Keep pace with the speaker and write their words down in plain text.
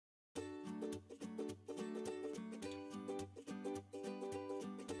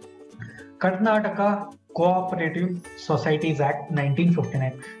Karnataka Cooperative Societies Act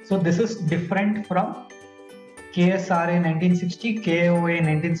 1959. So this is different from KSRA 1960, KAOA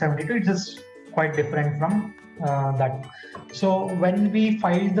 1972. It is quite different from that. So when we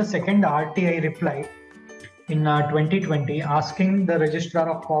filed the second RTI reply in 2020 asking the registrar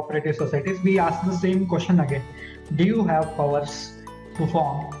of cooperative societies, we asked the same question again. Do you have powers to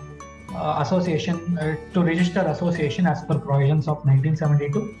form association, to register association as per provisions of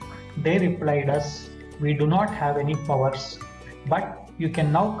 1972? They replied us, we do not have any powers, but you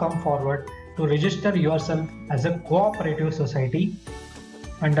can now come forward to register yourself as a cooperative society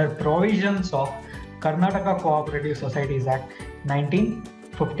under provisions of Karnataka Cooperative Societies Act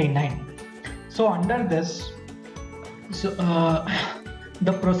 1959. So under this,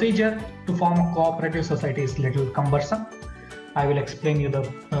 the procedure to form a cooperative society is little cumbersome. I will explain you the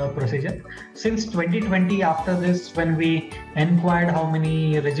procedure. Since 2020, after this, when we inquired how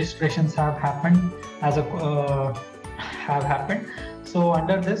many registrations have happened so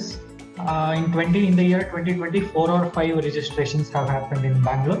under this, in the year 2020, 4 or 5 registrations have happened in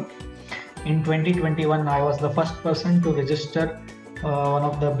Bangalore. In 2021, I was the first person to register one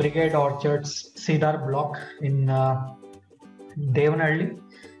of the Brigade Orchards Cedar block in Devanhalli.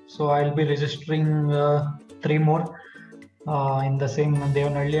 So I'll be registering 3 more in the same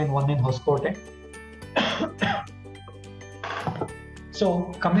Devanhalli and 1 in Hoskote.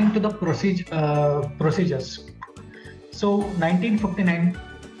 So coming to the procedures. So 1959,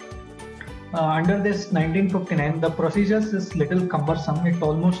 under this 1959, the procedures is little cumbersome. It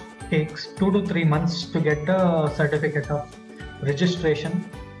almost takes 2 to 3 months to get a certificate of registration.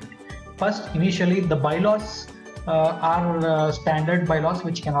 First, initially the bylaws are standard bylaws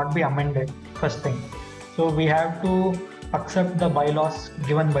which cannot be amended, first thing. So we have to accept the bylaws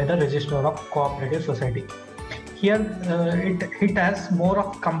given by the registrar of cooperative society. Here it has more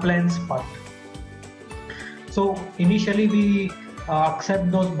of compliance part. So initially we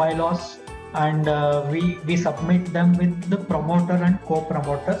accept those bylaws and we submit them with the promoter and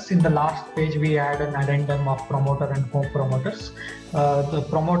co-promoters. In the last page we add an addendum of promoter and co-promoters. The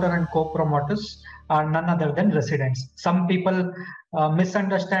promoter and co-promoters are none other than residents. Some people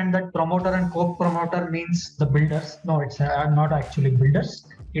misunderstand that promoter and co-promoter means the builders. No, it's not actually builders.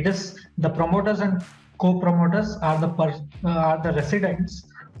 It is the promoters and co-promoters are the residents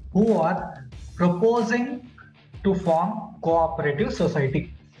who are proposing to form cooperative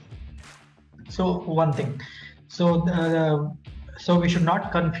society. So one thing. So we should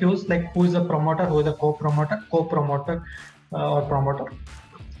not confuse like who is the promoter, who is the co-promoter. Co-promoter or promoter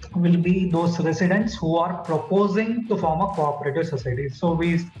will be those residents who are proposing to form a cooperative society. So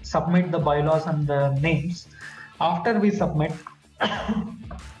we submit the bylaws and the names. After we submit,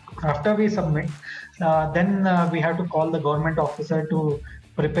 then we have to call the government officer to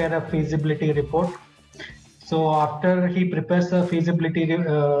prepare a feasibility report. So after he prepares a feasibility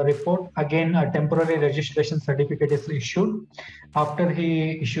report, again a temporary registration certificate is issued. After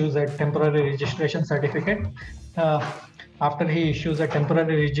he issues a temporary registration certificate,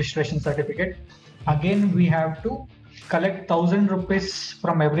 again we have to collect 1,000 rupees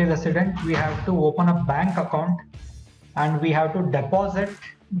from every resident. We have to open a bank account and we have to deposit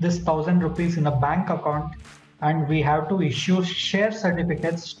this 1,000 rupees in a bank account, and we have to issue share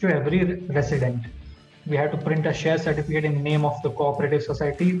certificates to every resident. We have to print a share certificate in the name of the cooperative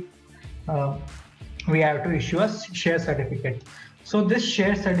society. We have to issue a share certificate. So this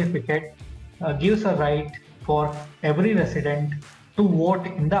share certificate gives a right for every resident to vote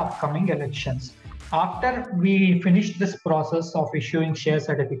in the upcoming elections. After we finish this process of issuing share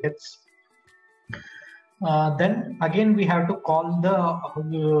certificates, then again we have to call the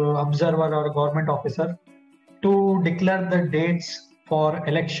observer or government officer to declare the dates for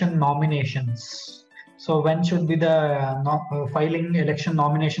election nominations. So when should be the election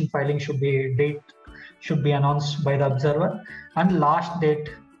nomination filing should be announced by the observer, and last date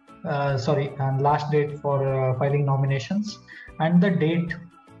for filing nominations, and the date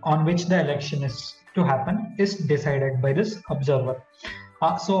on which the election is to happen is decided by this observer.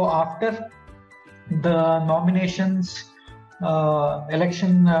 So after the nominations,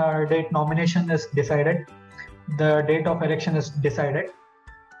 election date nomination is decided, the date of election is decided.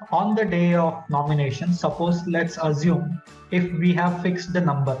 On the day of nomination, suppose let's assume if we have fixed the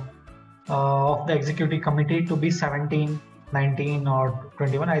number of the executive committee to be 17, 19 or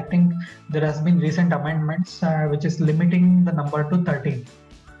 21. I think there has been recent amendments which is limiting the number to 13.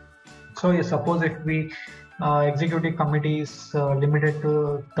 So suppose if we executive committee is limited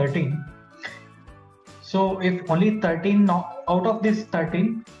to 13. So if only 13 out of this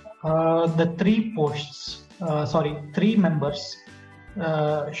 13, the 3 members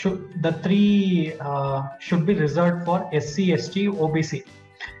the three should be reserved for SC, ST, OBC.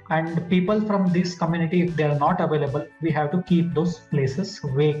 And people from this community, if they are not available, we have to keep those places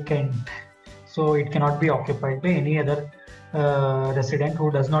vacant. So it cannot be occupied by any other resident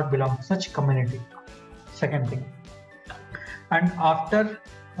who does not belong to such community. Second thing. And after,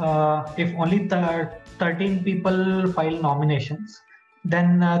 if only 13 people file nominations,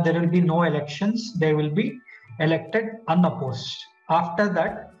 then there will be no elections. They will be elected unopposed. After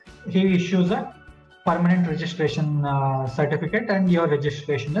that, he issues a permanent registration certificate and your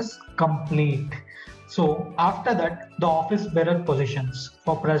registration is complete. So after that, the office bearer positions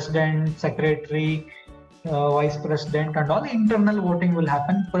for president, secretary, vice president and all, internal voting will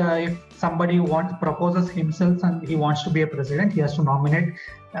happen. If somebody proposes himself and he wants to be a president, he has to nominate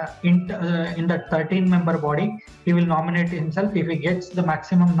in the 13-member body. He will nominate himself. If he gets the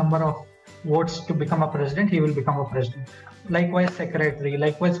maximum number of votes to become a president, he will become a president. Likewise, secretary,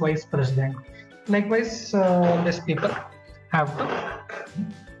 likewise, vice president. Likewise, these people have to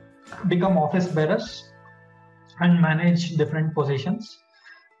become office bearers and manage different positions.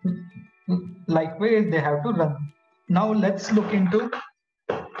 Likewise, they have to run. Now let's look into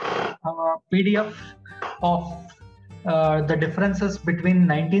PDF of the differences between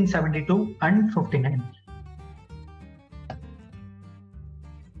 1972 and 59.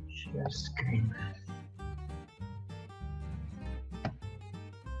 Share screen.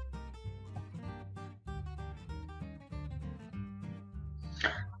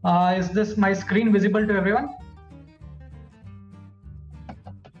 Is this my screen visible to everyone?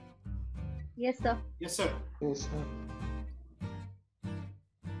 Yes, sir. Yes, sir. Yes, sir.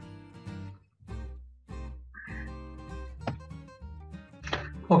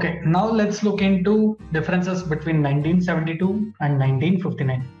 Okay, now let's look into differences between 1972 and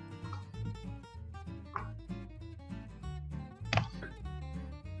 1959.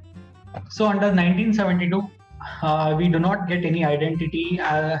 So under 1972, we do not get any identity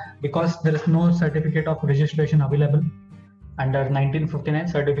because there is no certificate of registration available. Under 1959,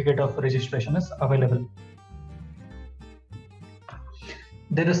 certificate of registration is available.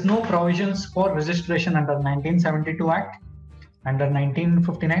 There is no provisions for registration under 1972 Act. Under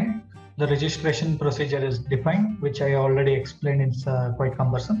 1959, the registration procedure is defined, which I already explained. It's quite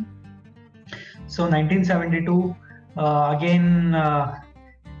cumbersome. So 1972 again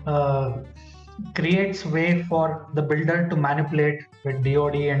creates way for the builder to manipulate with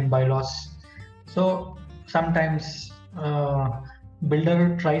DOD and bylaws. So sometimes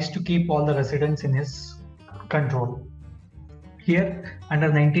builder tries to keep all the residents in his control. Here under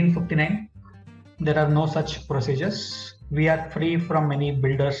 1959, there are no such procedures. We are free from any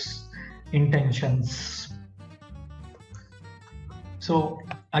builder's intentions. So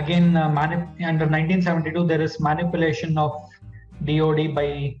again, under 1972, there is manipulation of DOD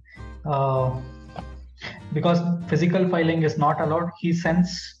by because physical filing is not allowed. He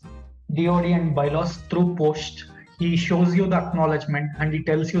sends DOD and bylaws through post. He shows you the acknowledgement and he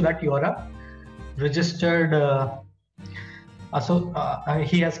tells you that you are a registered.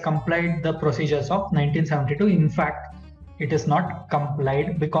 He has complied the procedures of 1972. In fact, it is not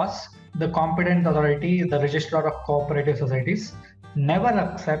complied because the competent authority, the Registrar of Cooperative Societies, never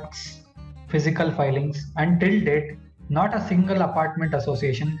accepts physical filings. Until date, not a single apartment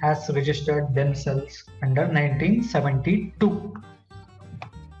association has registered themselves under 1972.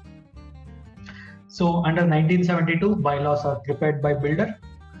 So under 1972, bylaws are prepared by builder.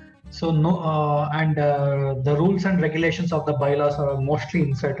 So the rules and regulations of the bylaws are mostly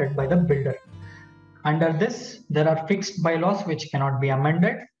inserted by the builder. Under this, there are fixed bylaws which cannot be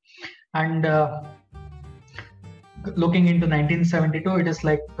amended. And looking into 1972, it is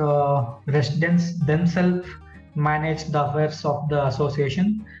like residents themselves manage the affairs of the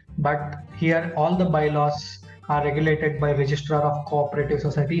association. But here, all the bylaws are regulated by Registrar of Cooperative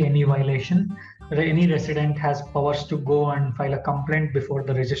Society. Any violation, any resident has powers to go and file a complaint before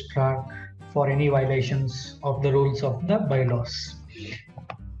the registrar for any violations of the rules of the bylaws.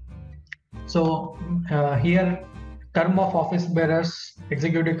 So here, term of office bearers,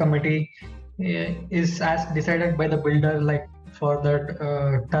 executive committee is as decided by the builder, like for that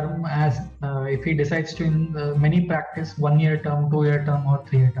term, as if he decides to in many practice 1 year term, 2 year term or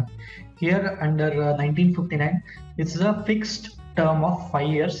 3 year term. Here under 1959, it's a fixed term of 5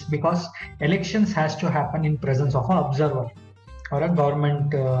 years because elections has to happen in presence of an observer or a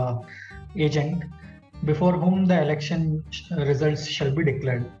government agent before whom the election results shall be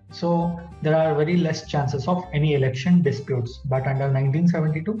declared. So there are very less chances of any election disputes. But under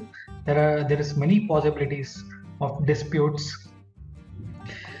 1972, there is many possibilities of disputes.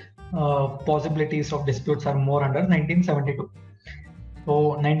 Possibilities of disputes are more under 1972. So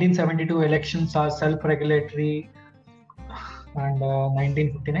 1972 elections are self-regulatory, and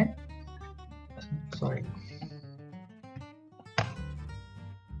 1959. Sorry.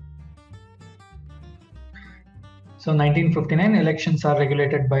 So 1959 elections are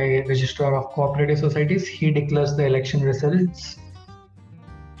regulated by Registrar of Cooperative Societies. He declares the election results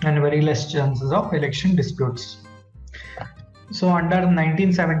and very less chances of election disputes. So under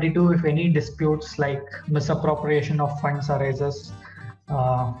 1972, if any disputes like misappropriation of funds arises,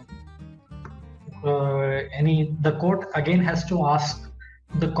 the court again has to ask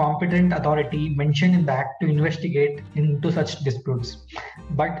the competent authority mentioned in the act to investigate into such disputes.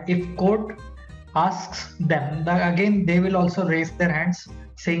 But if court asks them, again they will also raise their hands,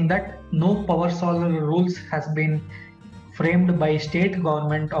 saying that no powers or rules has been framed by state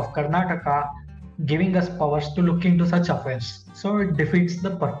government of Karnataka giving us powers to look into such affairs. So it defeats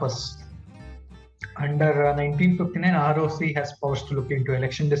the purpose. Under 1959, ROC has powers to look into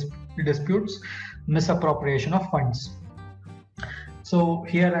election disputes, misappropriation of funds. So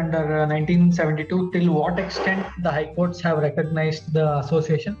here under 1972, till what extent the high courts have recognized the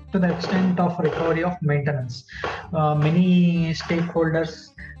association? To the extent of recovery of maintenance. Many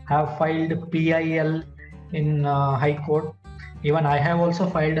stakeholders have filed PIL in high court. Even I have also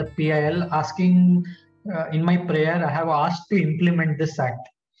filed a PIL asking, in my prayer, I have asked to implement this act.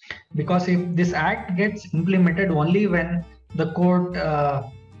 Because if this act gets implemented only when the court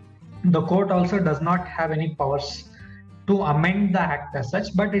also does not have any powers to amend the act as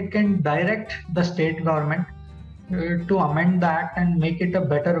such, but it can direct the state government to amend the act and make it a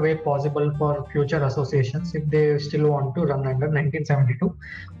better way possible for future associations if they still want to run under 1972.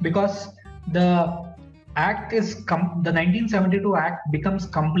 Because the act is the 1972 act becomes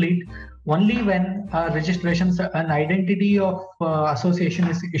complete only when registrations, an identity of association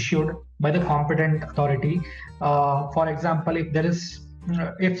is issued by the competent authority. For example, if there is,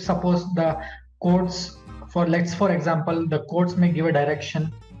 if suppose the courts, for example, the courts may give a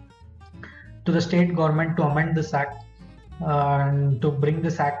direction to the state government to amend this act and to bring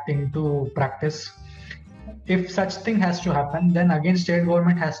this act into practice. If such thing has to happen, then again state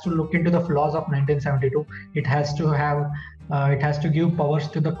government has to look into the flaws of 1972. It has to have it has to give powers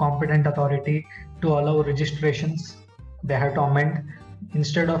to the competent authority to allow registrations. They have to amend.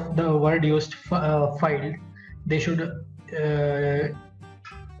 Instead of the word used filed, they should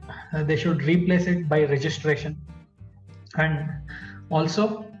replace it by registration. And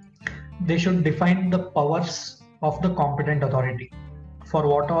also they should define the powers of the competent authority for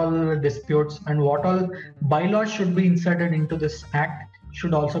what all disputes and what all bylaws should be inserted into this act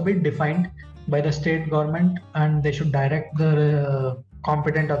should also be defined by the state government, and they should direct the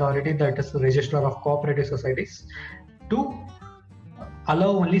competent authority, that is the Registrar of Cooperative Societies, to allow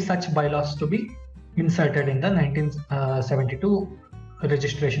only such bylaws to be inserted in the 1972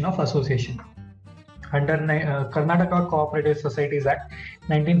 registration of association. Under Karnataka Cooperative Societies Act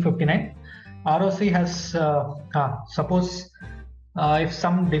 1959, ROC has suppose if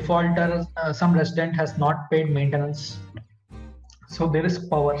some defaulter, some resident has not paid maintenance, so there is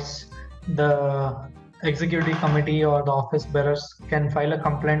powers. The executive committee or the office bearers can file a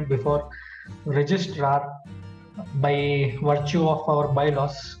complaint before registrar by virtue of our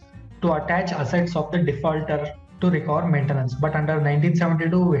bylaws to attach assets of the defaulter to recover maintenance. But under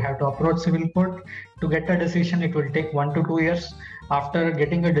 1972, we have to approach civil court to get a decision. It will take 1 to 2 years. After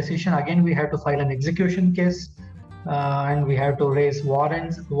getting a decision, again we have to file an execution case, and we have to raise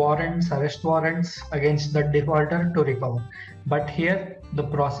warrants, arrest warrants against the defaulter to recover. But here the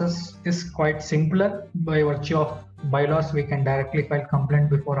process is quite simpler. By virtue of bylaws, we can directly file complaint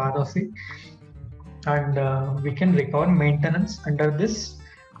before ROC, and we can recover maintenance under this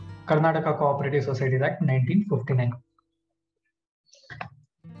Karnataka Cooperative Societies Act 1959.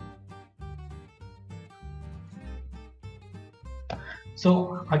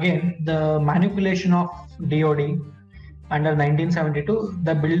 So again, the manipulation of DOD under 1972,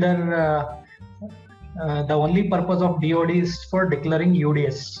 the builder, the only purpose of DOD is for declaring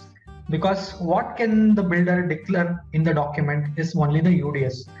UDS, because what can the builder declare in the document is only the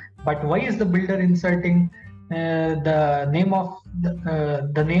UDS. But why is the builder inserting the name of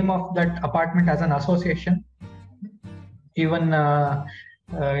that apartment as an association? Even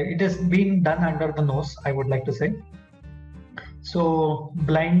it is being done under the nose, I would like to say. So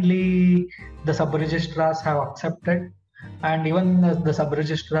blindly the sub-registrars have accepted, and even the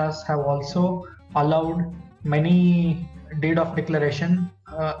sub-registrars have also allowed many deed of declaration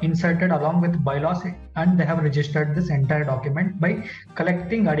inserted along with bylaws, and they have registered this entire document by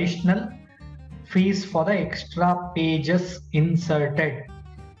collecting additional fees for the extra pages inserted.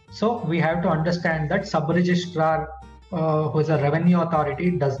 So we have to understand that sub-registrar who is a revenue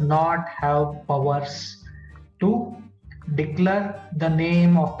authority, does not have powers to declare the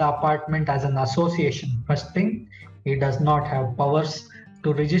name of the apartment as an association. First thing, he does not have powers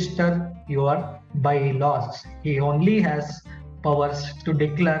to register your bylaws. He only has powers to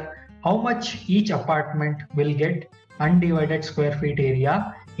declare how much each apartment will get undivided square feet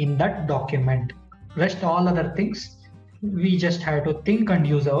area in that document. Rest all other things, we just have to think and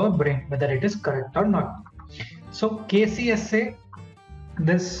use our brain whether it is correct or not. So KCSA,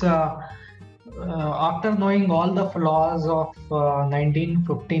 this after knowing all the flaws of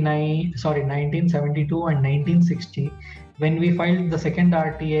 1972 and 1960, when we filed the second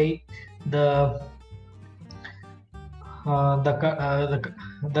RTI, the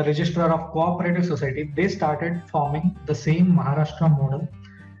Registrar of Cooperative Society, they started forming the same Maharashtra model,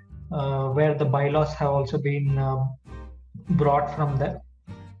 where the bylaws have also been brought from there.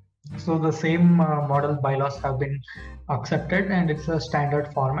 So the same model bylaws have been accepted, and it's a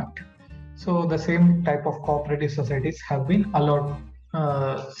standard format. So the same type of cooperative societies have been allowed.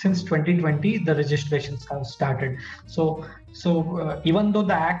 Since 2020, the registrations have started. So even though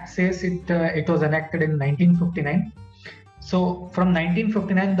the Act says it was enacted in 1959, so from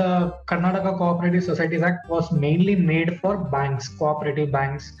 1959, the Karnataka Cooperative Societies Act was mainly made for banks, cooperative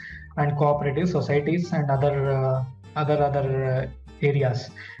banks, and cooperative societies, and other areas.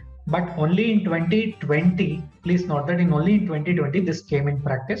 But only in 2020, please note that only in 2020 this came in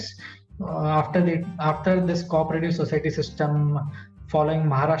practice. After this cooperative society system following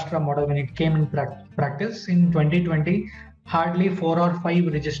Maharashtra model, when it came in practice in 2020, hardly 4 or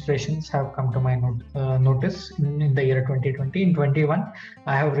 5 registrations have come to my notice in the year 2020. In 21,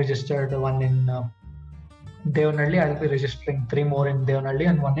 I have registered one in Devanalli. I'll be registering 3 more in Devanalli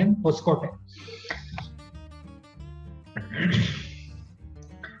and 1 in Hoskote.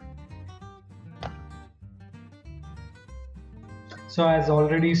 So as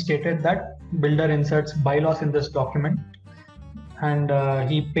already stated, that builder inserts bylaws in this document, and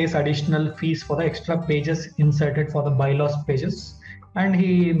he pays additional fees for the extra pages inserted for the bylaws pages, and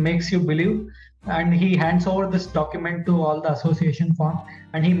he makes you believe, and he hands over this document to all the association form,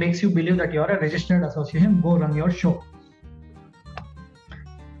 and he makes you believe that you are a registered association, go run your show.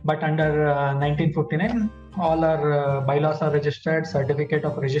 But under 1959, all our bylaws are registered, certificate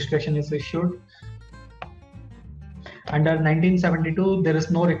of registration is issued. Under 1972, there is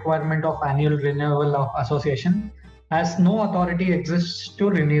no requirement of annual renewal of association, as no authority exists to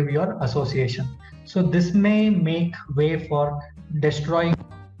renew your association. So this may make way for destroying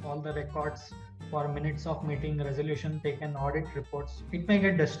all the records for minutes of meeting, resolution taken, audit reports. It may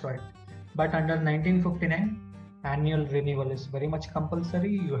get destroyed. But under 1959, annual renewal is very much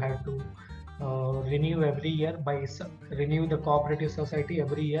compulsory. You have to renew every year renew the cooperative society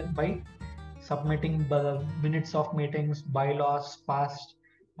every year by submitting the minutes of meetings, bylaws passed,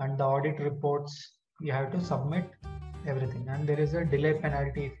 and the audit reports. You have to submit everything, and there is a delay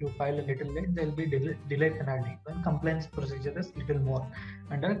penalty. If you file a little late, there will be delay penalty when compliance procedure is little more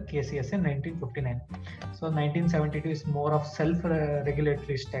under KCSA 1959. So 1972 is more of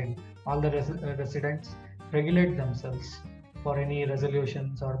self-regulatory style. All the residents regulate themselves for any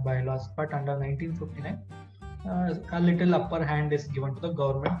resolutions or bylaws, but under 1959, a little upper hand is given to the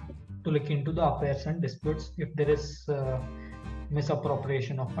government to look into the affairs and disputes. If there is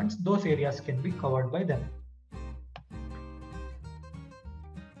misappropriation of funds, those areas can be covered by them.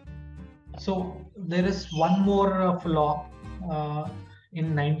 So there is one more flaw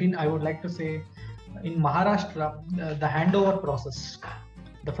I would like to say, in Maharashtra, the handover process,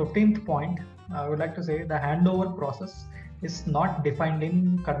 the 15th point, I would like to say the handover process is not defined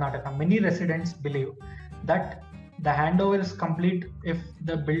in Karnataka. Many residents believe that the handover is complete if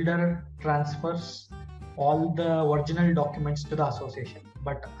the builder transfers all the original documents to the association.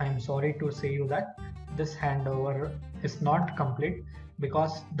 But I am sorry to say you that this handover is not complete,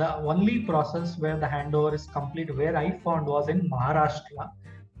 because the only process where the handover is complete, where I found, was in Maharashtra,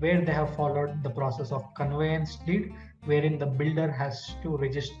 where they have followed the process of conveyance deed, wherein the builder has to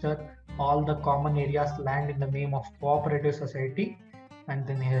register all the common areas land in the name of cooperative society, and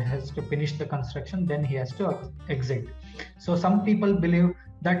then he has to finish the construction, then he has to exit. So some people believe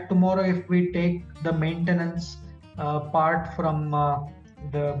that tomorrow, if we take the maintenance part from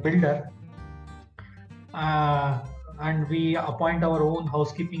the builder, and we appoint our own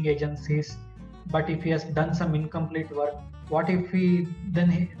housekeeping agencies, but if he has done some incomplete work, what if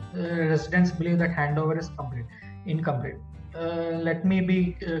residents believe that handover is incomplete. Let me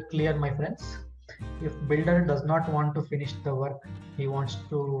be clear, my friends. If builder does not want to finish the work, he wants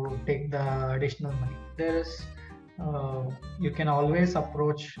to take the additional money, there is you can always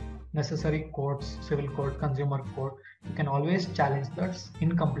approach necessary codes, civil code, consumer code, you can always challenge that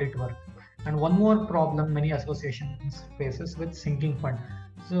incomplete work. And one more problem many associations faces with sinking fund.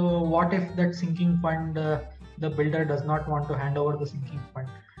 So what if that sinking fund, the builder does not want to hand over the sinking fund?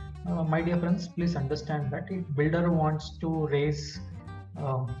 My dear friends, please understand that if builder wants to raise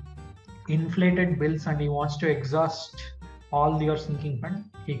um, inflated bills and he wants to exhaust all your sinking fund,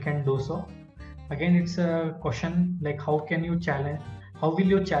 he can do so. Again, it's a question like how will you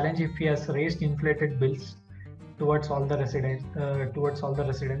challenge if he has raised inflated bills towards all the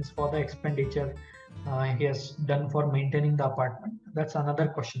residents for the expenditure he has done for maintaining the apartment? That's another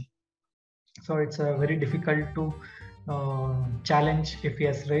question. So it's very difficult to challenge if he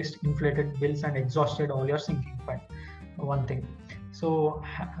has raised inflated bills and exhausted all your sinking fund. One thing. So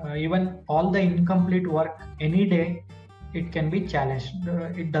even all the incomplete work any day, it can be challenged.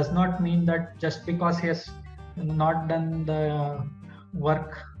 It does not mean that just because he has not done the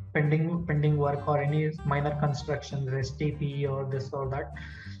work, pending work or any minor constructions, STP or this or that,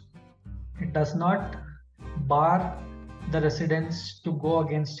 it does not bar the residents to go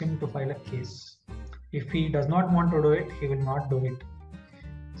against him to file a case. If he does not want to do it, he will not do it.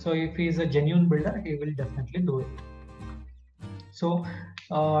 So if he is a genuine builder, he will definitely do it. So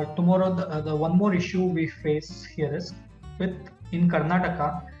tomorrow, the one more issue we face here is in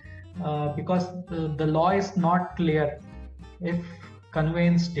Karnataka, because the law is not clear. If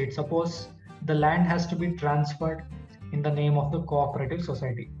conveyance deed, suppose the land has to be transferred in the name of the cooperative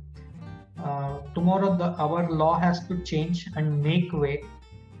society. Tomorrow our law has to change and make way.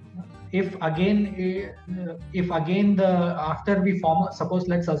 If again after we form, suppose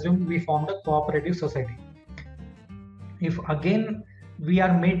let's assume we formed a cooperative society. If again we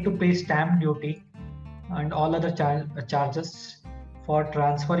are made to pay stamp duty and all other charges for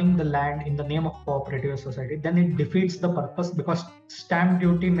transferring the land in the name of cooperative society, then it defeats the purpose, because stamp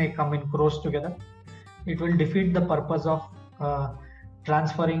duty may come in crores together. It will defeat the purpose of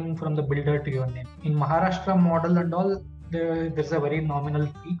transferring from the builder to your name. In Maharashtra model and all, there's a very nominal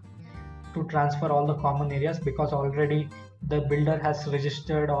fee to transfer all the common areas, because already the builder has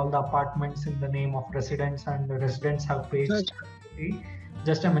registered all the apartments in the name of residents, and the residents have paid stamp duty.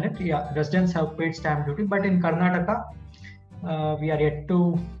 Just a minute, yeah, residents have paid stamp duty. But in Karnataka, we are yet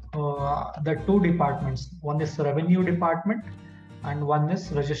to, the two departments, one is revenue department and one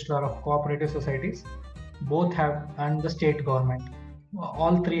is registrar of cooperative societies, both have, and the state government,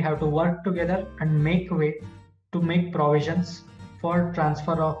 all three have to work together and make way to make provisions for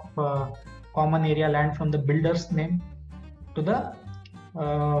transfer of common area land from the builder's name to the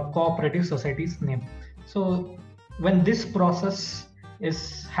cooperative society's name. So when this process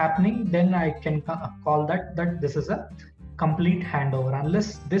is happening, then I can call that this is a complete handover.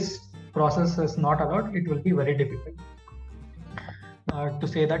 Unless this process is not allowed, it will be very difficult to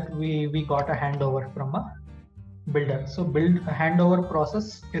say that we got a handover from a builder. So handover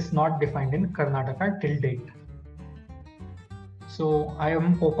process is not defined in Karnataka till date. So I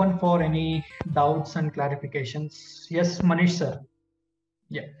am open for any doubts and clarifications. Yes, Manish sir.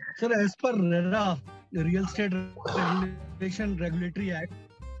 Yeah. Sir, as per RERA, the Real Estate Regulation Regulatory Act,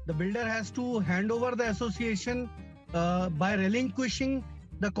 the builder has to hand over the association by relinquishing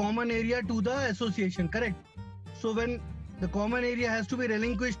the common area to the association, correct? So when the common area has to be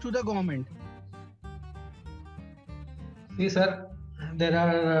relinquished to the government. See sir, there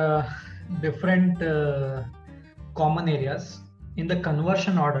are different common areas in the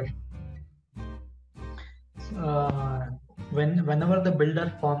conversion order. Whenever the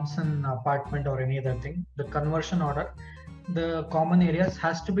builder forms an apartment or any other thing, the conversion order, the common areas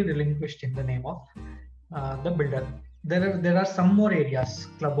has to be relinquished in the name of the builder. There are some more areas,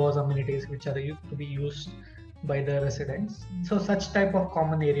 clubhouse, amenities, which are to be used by the residents. So such type of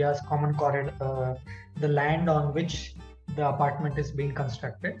common areas, common corridor, the land on which the apartment is being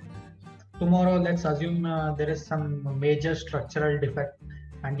constructed. Tomorrow, let's assume there is some major structural defect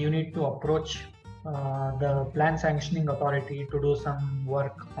and you need to approach the plan sanctioning authority to do some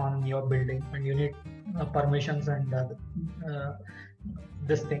work on your building, and you need permissions and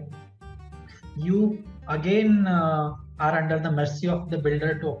this thing. You again are under the mercy of the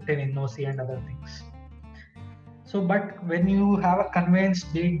builder to obtain NOC and other things. So, but when you have a conveyance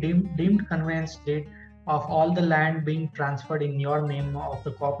deed, deemed conveyance deed of all the land being transferred in your name of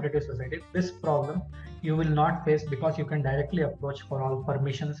the cooperative society, this problem you will not face, because you can directly approach for all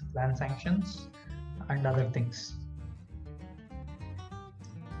permissions, plan sanctions and other things.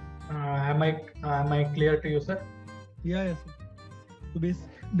 Am I clear to you, sir? Yeah, yes. So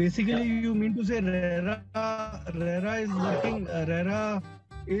basically, you mean to say RERA is working. RERA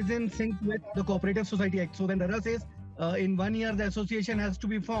is in sync with the Cooperative Society Act. So when RERA says in 1 year the association has to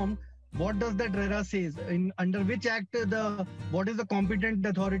be formed. What does that RERA says? Under which act what is the competent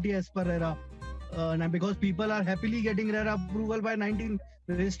authority as per RERA? Now because people are happily getting RERA approval by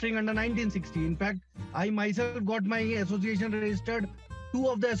registering under 1960. In fact, I myself got my association registered. 2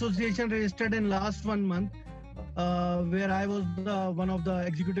 of the association registered in last 1 month, where I was one of the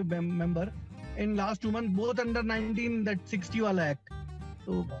executive member. In last 2 months, both under 1960 wala act.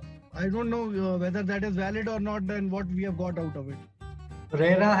 So I don't know whether that is valid or not, and what we have got out of it.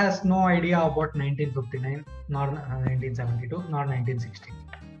 RERA has no idea about 1959, nor 1972, nor 1960.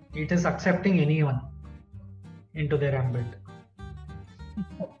 It is accepting anyone into their ambit.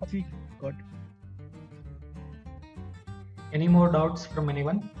 See, got. Any more doubts from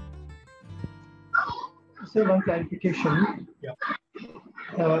anyone? So one clarification. Yeah.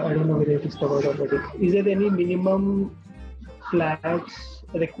 I don't know whether it is covered already. Is there any minimum flags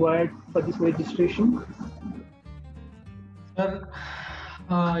required for this registration? Sir,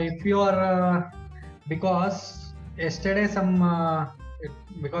 if you are, because yesterday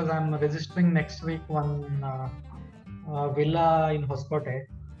because I'm registering next week one villa in Hoskote,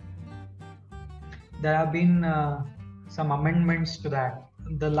 there have been some amendments to that.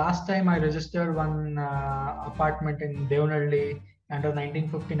 The last time I registered one apartment in Devnalli under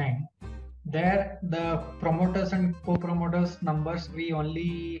 1959, there the promoters and co-promoters numbers,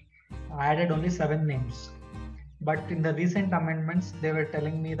 we added only 7 names. But in the recent amendments, they were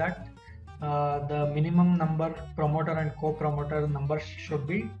telling me that the minimum number promoter and co-promoter numbers should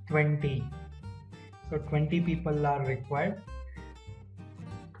be 20. So 20 people are required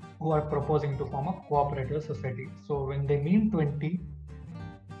who are proposing to form a cooperative society. So when they mean 20,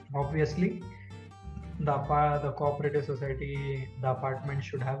 obviously the cooperative society, the apartment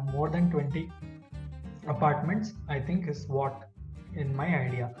should have more than 20 apartments, I think is what in my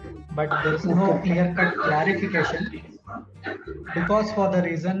idea. But there is no clear-cut clarification, because for the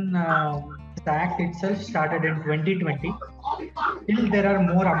reason the Act itself started in 2020, still there are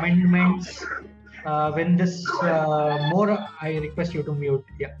more amendments. When this I request you to mute.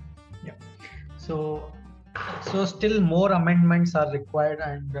 Yeah. So still more amendments are required,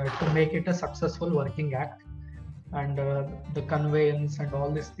 and to make it a successful working act, and the conveyance and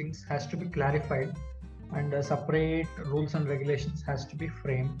all these things has to be clarified, and separate rules and regulations has to be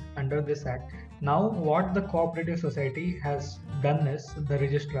framed under this act. Now what the cooperative society has done is, the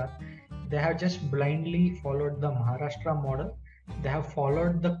registrar, they have just blindly followed the Maharashtra model. They have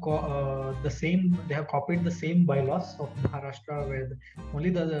followed the same, they have copied the same bylaws of Maharashtra, where only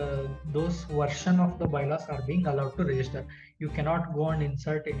those version of the bylaws are being allowed to register. You cannot go and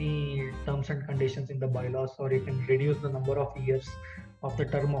insert any terms and conditions in the bylaws, or you can reduce the number of years of the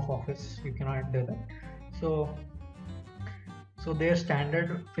term of office. You cannot do that. So their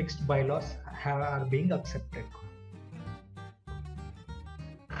standard fixed bylaws are being accepted.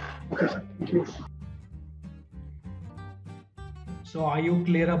 Okay, thank you. So are you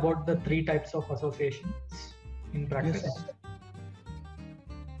clear about the 3 types of associations in practice? Yes.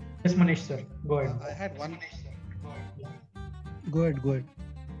 Yes, Manish sir, go ahead. I had one. Go ahead.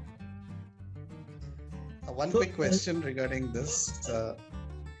 One quick question regarding this.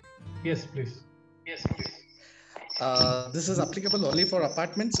 Yes, please. This is applicable only for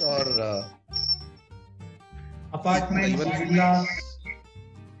apartments or apartments, even villas,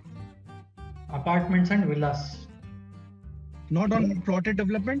 apartments and villas. Not on plotted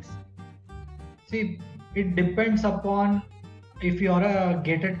developments? See, it depends upon if you are a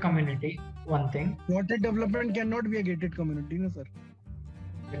gated community, one thing. Plotted development cannot be a gated community, no sir.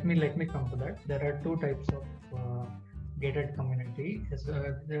 Let me come to that. There are 2 types of gated community.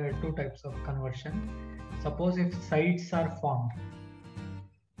 There are 2 types of conversion. Suppose if sites are formed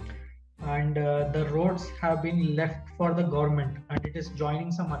and the roads have been left for the government and it is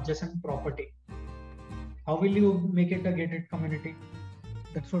joining some adjacent property, how will you make it a gated community?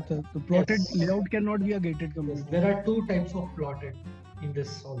 That's what the plotted layout cannot be a gated community. There are 2 types of plotted in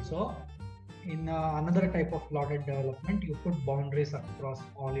this also. In another type of plotted development, you put boundaries across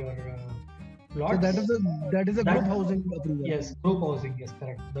all your plots. So that is a group housing approval. Yes, group housing. Yes,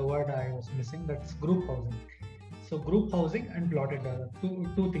 correct. The word I was missing, that's group housing. So group housing and plotted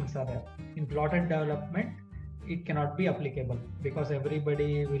development, two things are there. In plotted development, it cannot be applicable because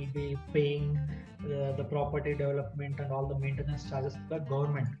everybody will be paying the property development and all the maintenance charges to the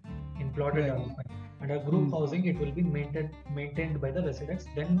government in plotted development. Under group housing, it will be maintained by the residents.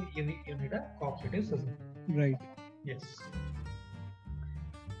 Then you need a cooperative society. Right. Yes.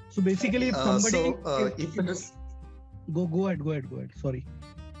 So basically, if somebody if it is go ahead. Sorry.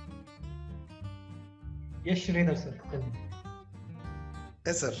 Yes, Sridhar sir. Tell me.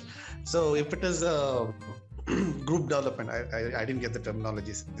 Yes, sir. So if it is a group development. I didn't get the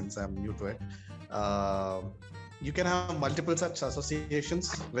terminology since I'm new to it. You can have multiple such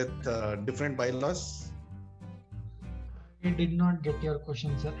associations with different bylaws. I did not get your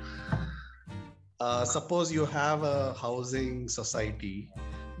question, sir. Suppose you have a housing society,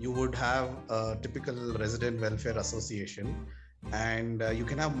 you would have a typical resident welfare association, and you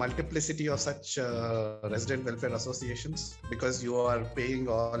can have multiplicity of such resident welfare associations because you are paying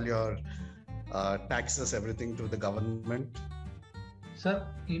all your taxes, everything to the government. Sir,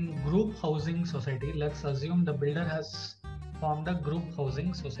 in group housing society, let's assume the builder has formed a group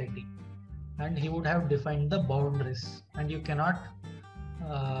housing society and he would have defined the boundaries, and you cannot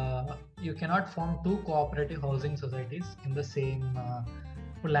form two cooperative housing societies in the same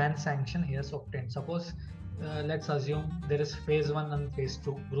plan sanction he has obtained. Suppose let's assume there is phase 1 and phase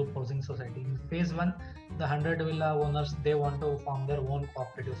 2 group housing society. In phase 1, the 100 villa owners, they want to form their own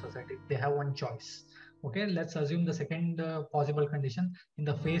cooperative society. They have one choice. Okay, let's assume the second possible condition. In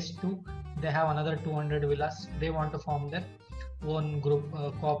the phase 2, they have another 200 villas. They want to form their own group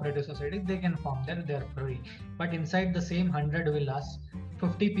cooperative society. They can form their, they are free. But inside the same 100 villas,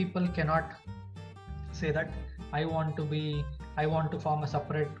 50 people cannot say that I want to form a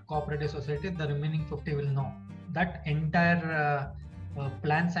separate cooperative society. The remaining 50 will know. That entire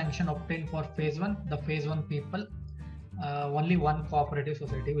plan sanction obtained for phase 1, the phase 1 people, only one cooperative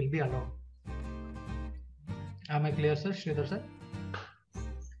society will be allowed. Am I clear, sir? Sridhar, sir?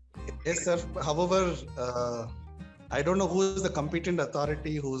 Yes, sir. However, I don't know who is the competent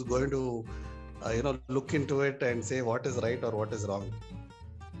authority who's going to, look into it and say what is right or what is wrong.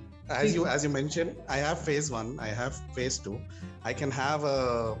 As you mentioned, I have phase 1, I have phase 2. I can have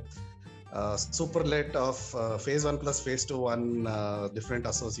a superlet of phase 1 plus phase 2 one different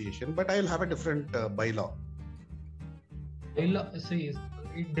association, but I will have a different bylaw. See,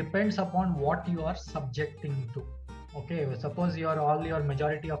 it depends upon what you are subjecting to. Okay, suppose all your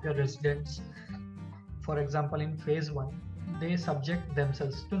majority of your residents, for example, in phase 1, they subject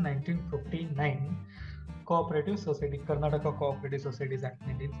themselves to 1959 Cooperative Society, Karnataka Cooperative Societies Act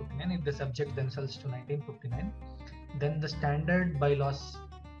 1959. If they subject themselves to 1959, then the standard bylaws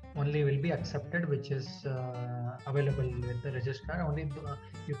only will be accepted, which is available with the registrar. Only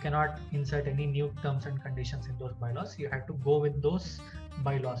you cannot insert any new terms and conditions in those bylaws. You have to go with those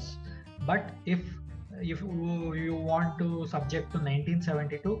bylaws. But if you want to subject to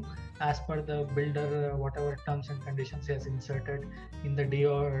 1972 as per the builder, whatever terms and conditions he has inserted in the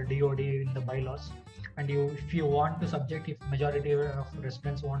DOD in the bylaws, and if you want to subject, if majority of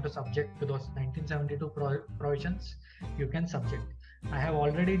residents want to subject to those 1972 provisions, you can subject. I have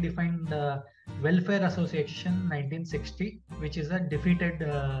already defined the Welfare Association 1960, which is a defeated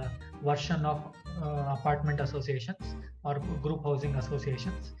version of apartment associations or group housing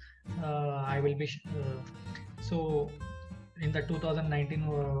associations. I will be so in the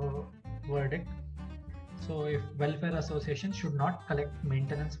 2019 verdict. So if welfare association should not collect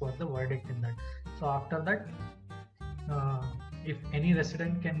maintenance was the verdict in that. So after that, if any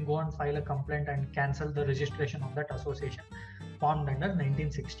resident can go and file a complaint and cancel the registration of that association formed under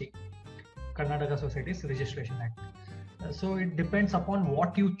 1960 Karnataka Societies Registration Act. So it depends upon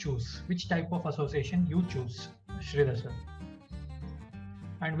what you choose, which type of association you choose, Sridhar sir,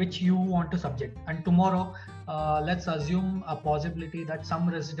 and which you want to subject. And tomorrow, let's assume a possibility that some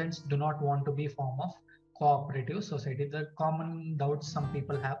residents do not want to be form of cooperative society. The common doubts some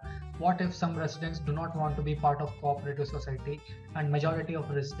people have: what if some residents do not want to be part of cooperative society and majority of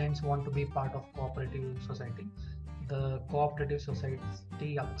residents want to be part of cooperative society? The cooperative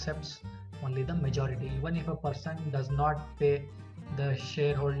society accepts only the majority. Even if a person does not pay the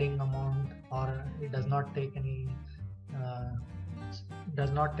shareholding amount or it does not take any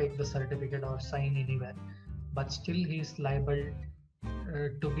does not take the certificate or sign anywhere, but still he is liable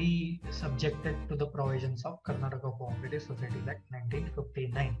to be subjected to the provisions of Karnataka Cooperative Society Act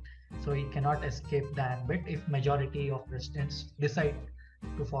 1959. So he cannot escape the ambit if majority of residents decide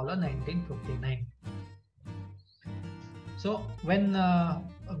to follow 1959. So when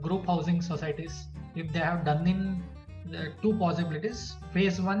group housing societies, if they have done in two possibilities,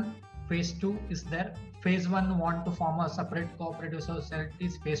 phase 1, phase 2 is there. Phase 1 want to form a separate cooperative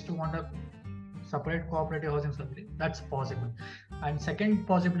societies, phase 2 want a separate cooperative housing society, that's possible. And second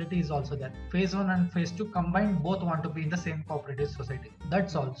possibility is also there. Phase 1 and phase 2 combined both want to be in the same cooperative society,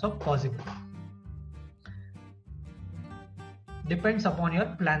 that's also possible. Depends upon your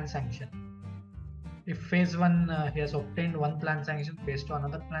plan sanction. If phase 1 he has obtained one plan sanction, phase 2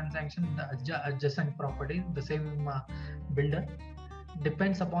 another plan sanction, the adjacent property, the same builder,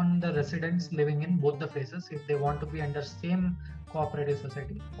 depends upon the residents living in both the phases. If they want to be under same cooperative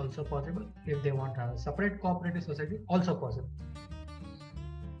society, also possible. If they want a separate cooperative society, also possible.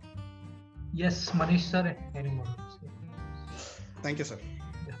 Yes, Manish sir, any more? Thank you, sir.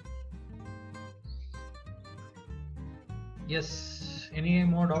 Yeah. Yes, any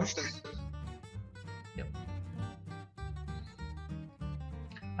more doubts? Yep.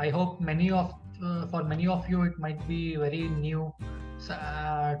 I hope for many of you it might be very new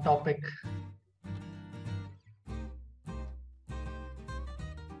topic.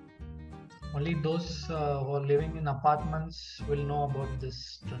 Only those who are living in apartments will know about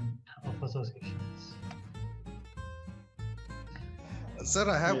this trend of associations. Sir,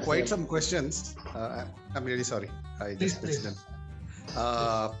 I have quite some questions. I'm really sorry. I just missed them.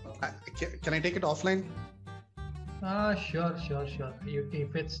 Can I take it offline? Sure.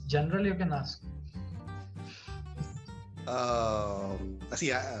 If it's general, you can ask.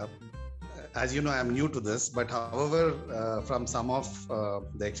 See, as you know, I'm new to this, but however, from some of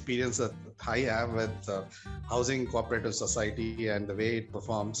the experience that I have with housing cooperative society and the way it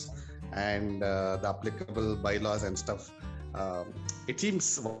performs and the applicable bylaws and stuff, it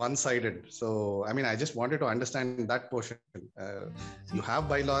seems one-sided. So, I mean, I just wanted to understand that portion. You have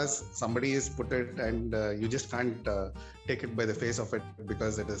bylaws, somebody has put it, and you just can't take it by the face of it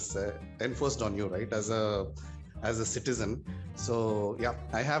because it is enforced on you, right? As a citizen. So yeah,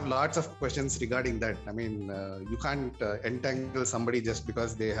 I have lots of questions regarding that. I mean, you can't entangle somebody just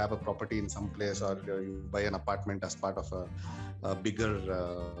because they have a property in some place, or you buy an apartment as part of a bigger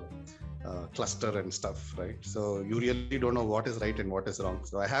cluster and stuff, right? So you really don't know what is right and what is wrong.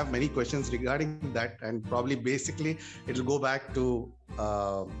 So I have many questions regarding that, and probably basically it'll go back to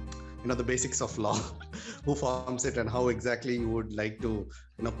the basics of law, who forms it and how exactly you would like to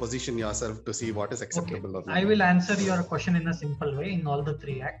position yourself to see what is acceptable or not. I will answer your question in a simple way in all the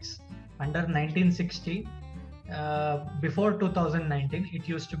three acts. Under 1960, before 2019, it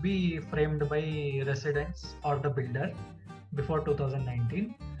used to be framed by residents or the builder before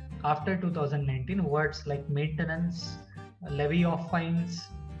 2019. After 2019, words like maintenance, levy of fines,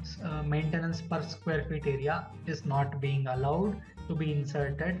 maintenance per square feet area is not being allowed to be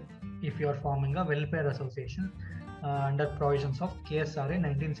inserted if you are forming a welfare association under provisions of KSRA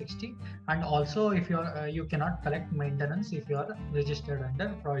 1960, and also if you cannot collect maintenance if you are registered under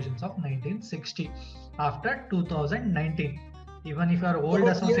provisions of 1960 after 2019. Even if you are old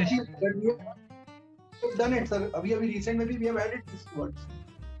association. We have done it, sir. We have added these words.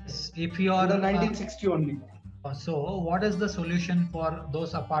 Yes, if you are under 1960 only. So what is the solution for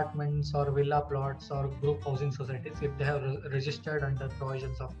those apartments or villa plots or group housing societies? If they have registered under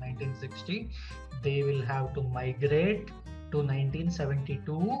provisions of 1960, they will have to migrate to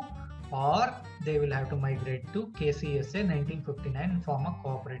 1972, or they will have to migrate to KCSA 1959 and form a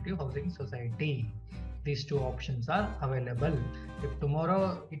cooperative housing society. These two options are available. If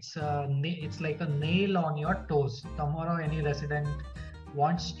tomorrow it's like a nail on your toes, tomorrow any resident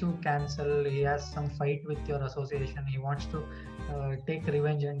wants to cancel, he has some fight with your association, he wants to take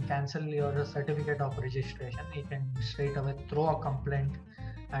revenge and cancel your certificate of registration, he can straight away throw a complaint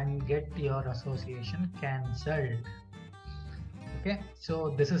and get your association cancelled. Okay, so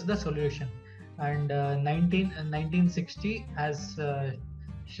this is the solution. And 1960 as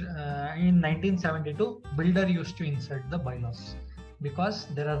in 1972, builder used to insert the bylaws because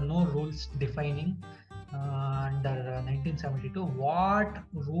there are no rules defining under 1972 what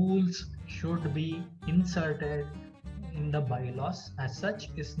rules should be inserted in the bylaws. As such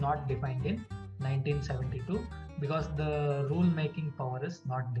is not defined in 1972 because the rule making power is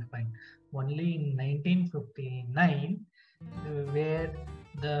not defined. Only in 1959 where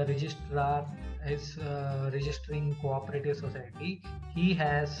the registrar is registering cooperative society, he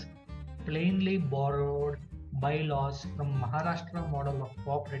has plainly borrowed bylaws from Maharashtra model of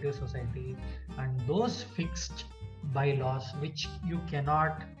cooperative society, and those fixed bylaws which you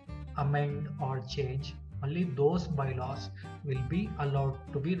cannot amend or change, only those bylaws will be allowed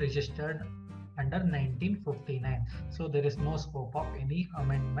to be registered under 1959. So there is no scope of any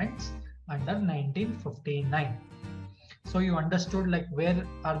amendments under 1959. So you understood like where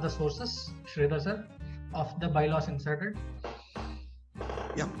are the sources, Sridhar sir, of the bylaws inserted?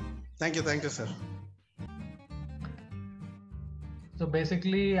 Yeah, thank you sir. So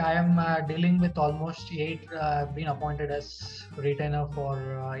basically, I am dealing with almost 8. I've been appointed as retainer for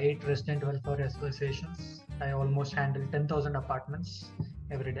 8 resident welfare associations. I almost handle 10,000 apartments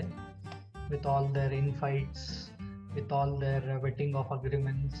every day, with all their infights, with all their vetting of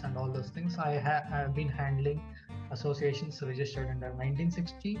agreements and all those things. I have been handling associations registered under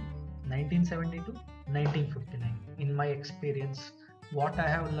 1960, 1972, 1959 in my experience what I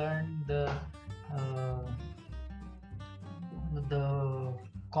have learned, the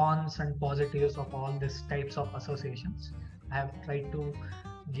cons and positives of all these types of associations. I have tried to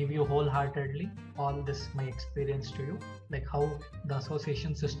give you wholeheartedly all this my experience to you, like how the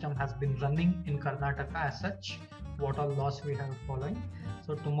association system has been running in Karnataka as such, what all laws we have following.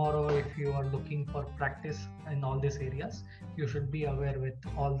 So tomorrow, if you are looking for practice in all these areas, you should be aware with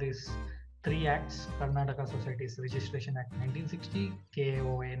all these 3 acts: Karnataka Societies Registration Act 1960,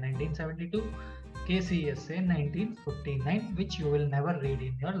 KAOA 1972, KCSA 1959, which you will never read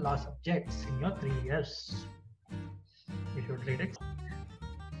in your law subjects in your 3 years. You should read it.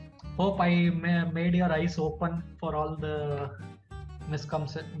 Hope I made your eyes open for all the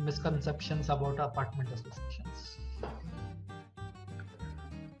misconceptions about apartment associations.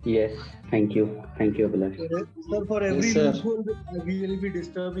 Yes, thank you. Thank you, Abhilash. Sir, for every loophole, we will be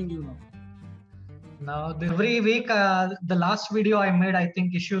disturbing you now. Now, every week, the last video I made, I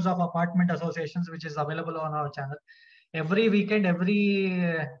think, issues of apartment associations, which is available on our channel. Every weekend, every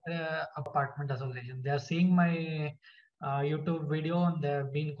apartment association, they are seeing my YouTube video and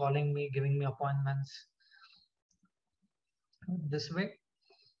they've been calling me, giving me appointments. This way,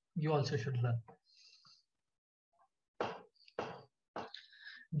 you also should learn.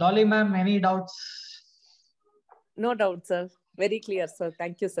 Dolly ma'am, any doubts? No doubt, sir. Very clear, sir.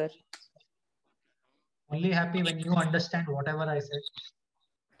 Thank you, sir. Only happy when you understand whatever I said.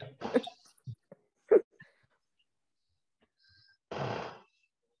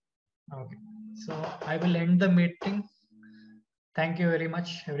 Okay, so I will end the meeting. Thank you very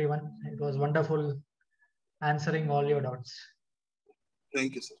much, everyone. It was wonderful answering all your doubts.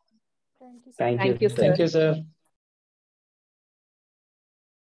 Thank you, sir. Thank you. Thank you, sir. Thank you, sir.